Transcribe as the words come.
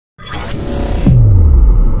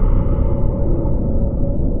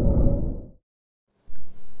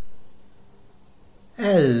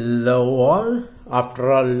Hello all, after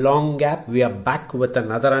a long gap we are back with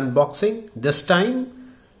another unboxing. This time,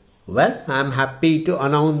 well, I'm happy to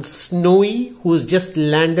announce Snowy, who's just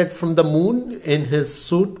landed from the moon in his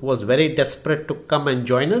suit, was very desperate to come and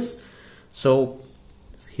join us. So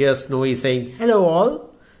here's Snowy saying hello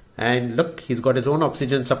all, and look, he's got his own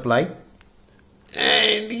oxygen supply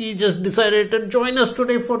and he just decided to join us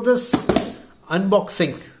today for this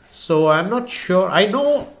unboxing. So I'm not sure, I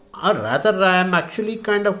know, or rather I am actually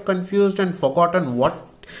kind of confused and forgotten what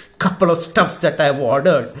couple of stuffs that I've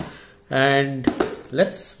ordered, and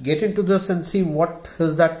let's get into this and see what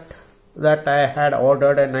is that I had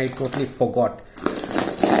ordered and I totally forgot.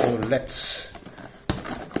 So let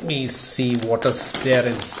me see what is there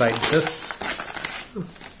inside this.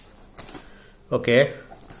 Okay,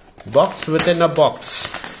 box within a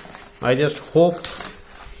box. I just hope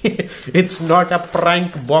it's not a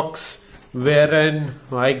prank box wherein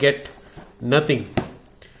I get nothing.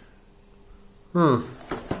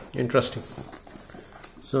 Interesting.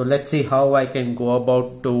 So let's see how I can go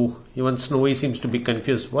about to. Even Snowy seems to be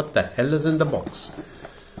confused. What the hell is in the box?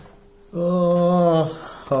 Oh,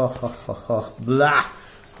 blah.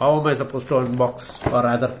 How am I supposed to unbox or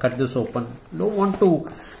rather cut this open? Don't want to.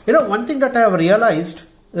 You know, one thing that I have realized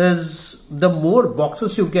is the more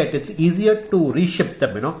boxes you get, it's easier to reship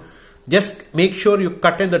them, you know. Just make sure you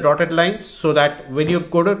cut in the dotted lines so that when you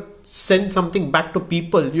go to send something back to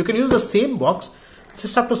people, you can use the same box,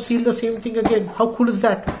 just have to seal the same thing again. How cool is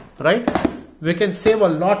that, right? We can save a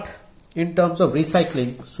lot in terms of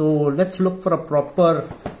recycling. So let's look for a proper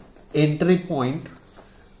entry point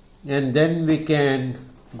and then we can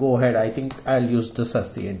go ahead. I think I'll use this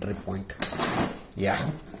as the entry point. Yeah,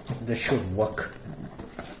 this should work.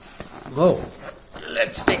 Oh,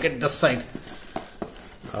 let's take it this side.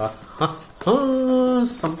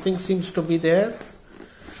 Something seems to be there.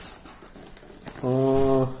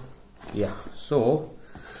 Yeah, so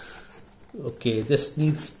okay, this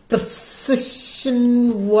needs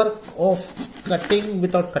precision work of cutting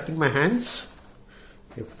without cutting my hands,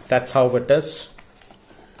 if that's how it is.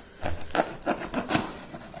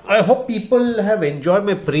 I hope people have enjoyed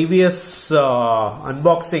my previous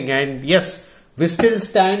unboxing, and yes, we still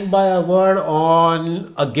stand by our word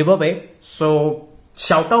on a giveaway. So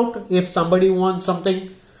shout out if somebody wants something.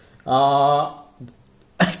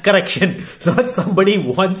 Correction, not somebody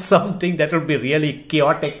wants something that would be really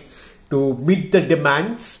chaotic to meet the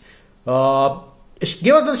demands.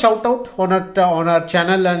 Give us a shout out on our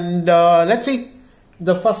channel, and let's see,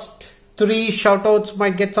 the first 3 shout outs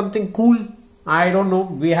might get something cool. I don't know,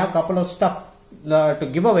 we have a couple of stuff to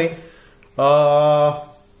give away.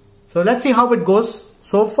 So let's see how it goes.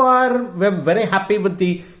 So far, we're very happy with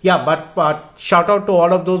the, but shout out to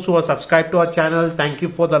all of those who are subscribed to our channel. Thank you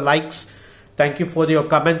for the likes. Thank you for your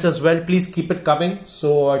comments as well. Please keep it coming.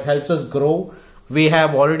 So it helps us grow. We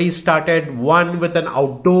have already started one with an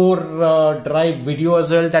outdoor drive video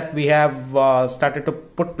as well that we have started to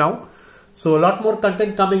put now. So a lot more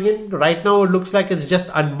content coming in. Right now, it looks like it's just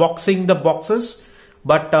unboxing the boxes.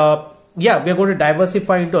 But yeah, we're going to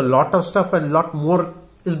diversify into a lot of stuff, and a lot more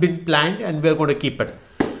has been planned, and we're going to keep it.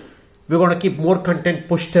 We're going to keep more content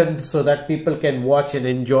pushed in so that people can watch and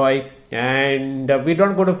enjoy. And we're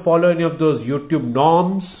not going to follow any of those YouTube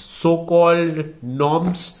norms, so-called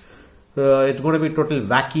norms. It's going to be total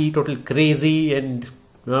wacky, total crazy, and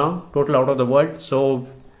total out of the world. So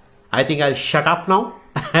I think I'll shut up now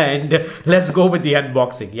and let's go with the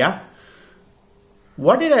unboxing. Yeah.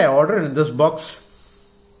 What did I order in this box?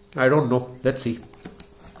 I don't know. Let's see.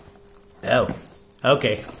 Oh.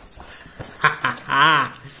 Okay.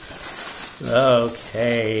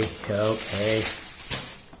 Okay.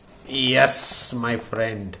 Yes, my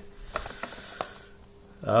friend.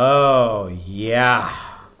 Oh, yeah.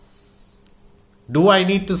 Do I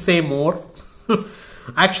need to say more?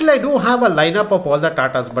 Actually, I do have a lineup of all the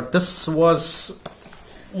Tatas, but this was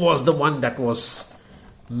the one that was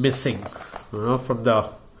missing from the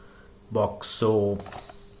box. So,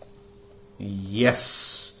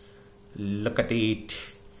 yes. Look at it.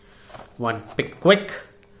 One pick quick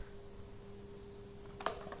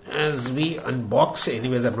as we unbox.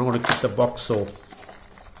 Anyways, I'm not going to keep the box, so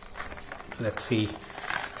let's see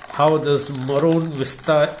how this maroon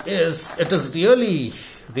Vista is. It is really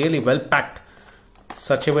well packed,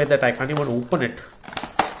 such a way that I can't even open it.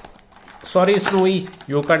 Sorry Snowy,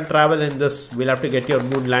 you can't travel in this. We'll have to get your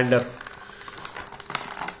moon lander.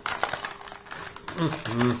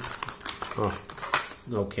 Oh,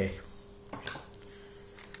 okay.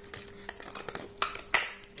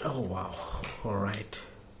 Oh wow, alright.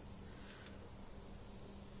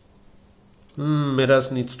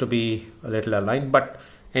 Mirrors needs to be a little aligned, but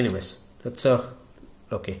anyways, let's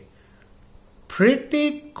Okay.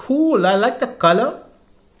 Pretty cool. I like the color.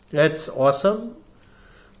 It's awesome.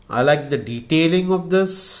 I like the detailing of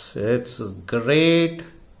this. It's great.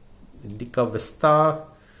 Indica Vista.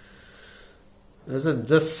 Isn't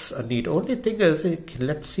this a neat? Only thing is,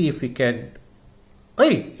 let's see if we can.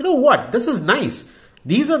 Hey, you know what? This is nice.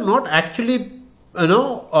 These are not actually,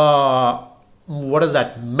 what is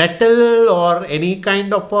that? Metal or any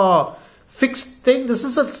kind of a fixed thing. This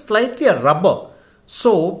is a slightly a rubber.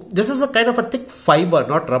 So this is a kind of a thick fiber,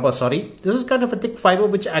 not rubber, sorry. This is kind of a thick fiber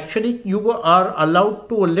which actually you are allowed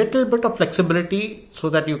to a little bit of flexibility so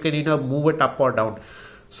that you can either move it up or down.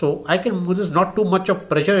 So I can move this, not too much of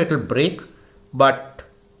pressure, it will break. But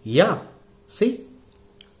yeah, see,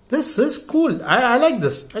 this is cool. I like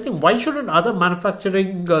this. I think why shouldn't other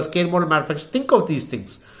manufacturing, scale model manufacturers think of these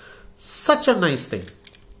things? Such a nice thing.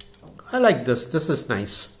 I like this. This is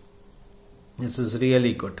nice. This is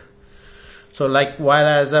really good. So like while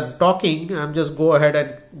as I'm talking, I'm just go ahead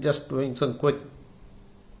and just doing some quick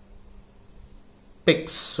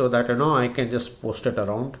pics so that I can just post it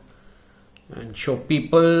around and show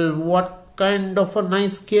people what kind of a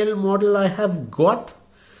nice scale model I have got.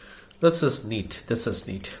 This is neat. This is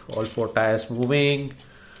neat. All 4 tires moving.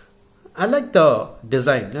 I like the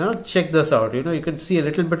design. Check this out. You can see a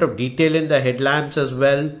little bit of detail in the headlamps as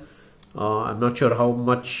well. I'm not sure how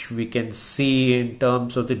much we can see in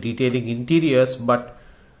terms of the detailing interiors, but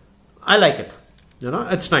I like it.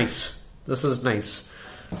 It's nice. This is nice.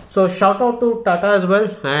 So shout out to Tata as well,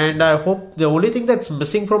 and I hope the only thing that's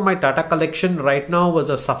missing from my Tata collection right now was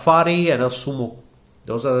a Safari and a Sumo.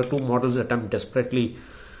 Those are the 2 models that I'm desperately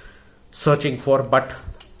searching for, but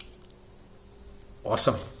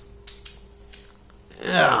awesome.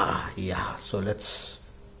 Yeah, so let's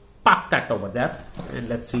park that over there and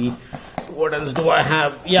let's see what else do I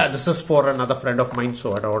have. Yeah, this is for another friend of mine,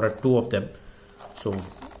 so I ordered 2 of them. So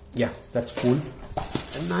yeah, that's cool.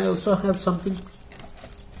 And I also have something.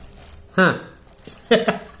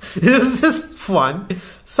 This is fun.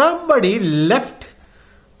 Somebody left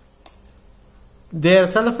their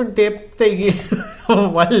cellophane tape thingy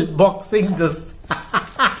while boxing this.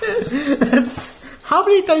 How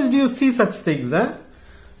many times do you see such things, huh?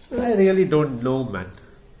 I really don't know, man.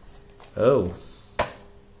 Oh,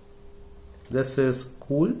 this is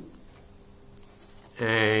cool.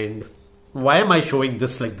 And why am I showing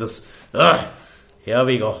this like this? Here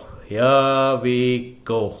we go. Here we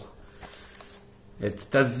go. It's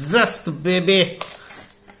the Zest, baby.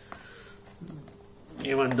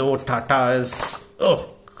 Even though Tata is...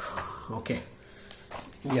 Oh, okay.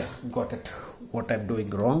 Yeah, got it. What I'm doing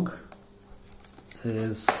wrong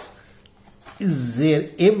is there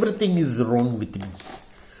everything is wrong with me.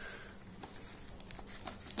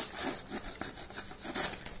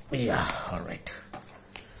 Yeah, all right.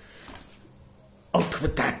 Out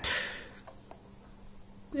with that.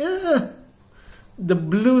 Yeah, the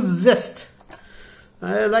blue Zest.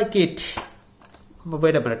 I like it.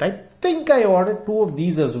 Wait a minute. I think I ordered 2 of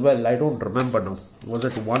these as well. I don't remember now. Was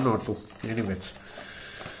it 1 or 2? Anyways.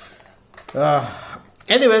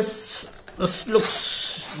 Anyways, this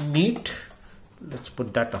looks neat. Let's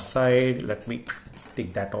put that aside. Let me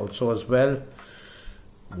take that also as well.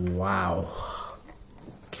 Wow.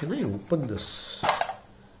 Can I open this?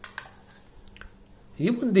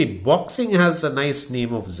 Even the boxing has a nice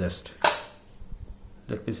name of Zest.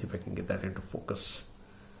 Let me see if I can get that into focus.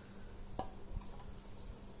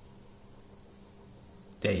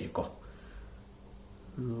 There you go.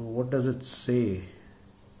 What does it say?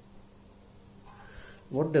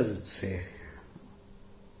 What does it say?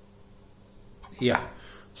 Yeah.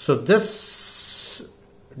 So this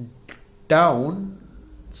down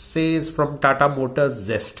says from Tata Motors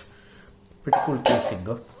Zest. Pretty cool casing,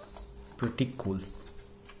 huh? Pretty cool.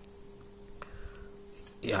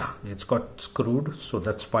 Yeah, it's got screwed, so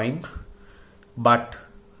that's fine. But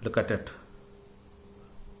look at it.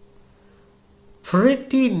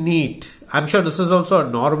 Pretty neat. I'm sure this is also a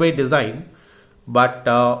Norway design, but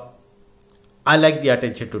I like the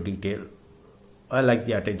attention to detail. I like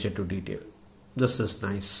the attention to detail. This is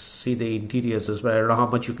nice. See the interiors as well. I don't know how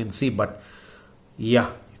much you can see, but yeah,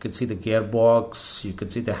 you can see the gearbox, you can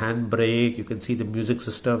see the handbrake, you can see the music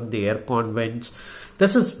system, the aircon vents.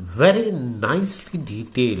 This is very nicely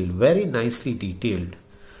detailed, very nicely detailed.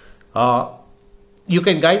 You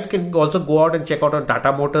guys can also go out and check out on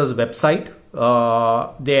Tata Motors website.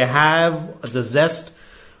 They have the Zest.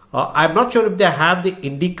 I'm not sure if they have the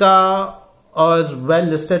Indica as well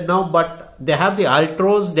listed now, but they have the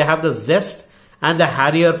Altros, they have the Zest and the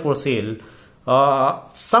Harrier for sale.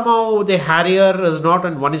 Somehow the Harrier is not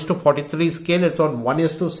on 1:43 scale, it's on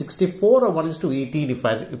 1:64 or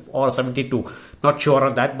 1:18 or 72, not sure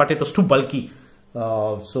on that, but it was too bulky,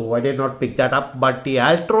 so I did not pick that up. But the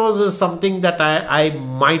Altros is something that I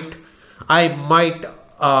might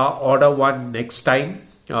order one next time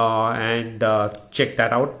and check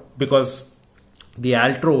that out, because the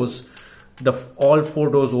Altros, all four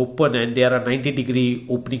doors open and they are a 90-degree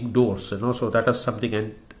opening doors, so that is something.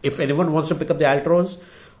 And if anyone wants to pick up the Altros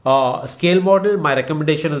scale model, my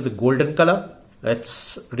recommendation is the golden color.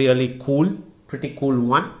 It's really cool, pretty cool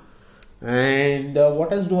one. And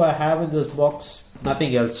what else do I have in this box?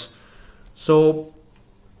 Nothing else. So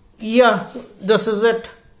yeah, this is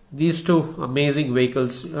it. These two amazing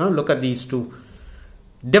vehicles. Look at these two,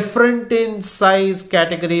 different in size,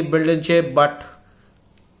 category, build and shape, but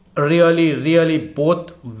really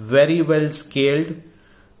both very well scaled,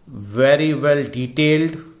 very well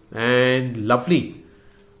detailed, and lovely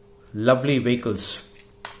vehicles.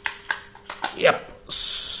 Yep,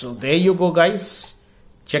 so there you go guys,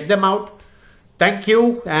 check them out. Thank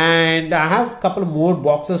you, and I have a couple more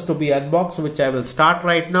boxes to be unboxed, which I will start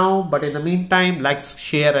right now. But in the meantime, like,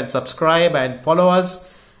 share and subscribe and follow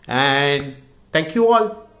us, and thank you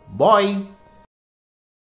all. Bye.